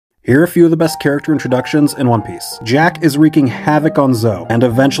Here are a few of the best character introductions in One Piece. Jack is wreaking havoc on Zou, and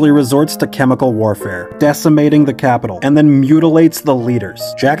eventually resorts to chemical warfare, decimating the capital, and then mutilates the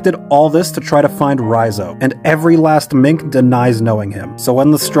leaders. Jack did all this to try to find Raizo, and every last mink denies knowing him. So when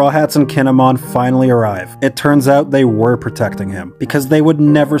the Straw Hats and Kinemon finally arrive, it turns out they were protecting him, because they would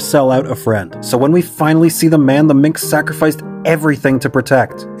never sell out a friend. So when we finally see the man the minks sacrificed everything to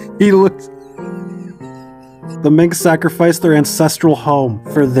protect, he looks... The minks sacrificed their ancestral home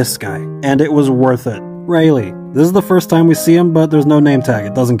for this guy, and it was worth it. Rayleigh. This is the first time we see him, but there's no name tag,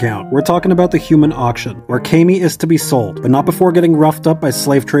 it doesn't count. We're talking about the human auction, where Kami is to be sold, but not before getting roughed up by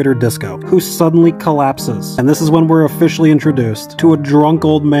slave trader Disco, who suddenly collapses. And this is when we're officially introduced to a drunk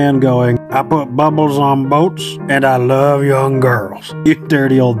old man going, "I put bubbles on boats, and I love young girls." You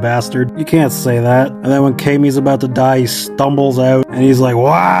dirty old bastard. You can't say that. And then when Kami's about to die, he stumbles out, and he's like,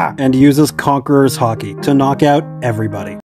 "Wah!" and uses Conqueror's Hockey to knock out everybody.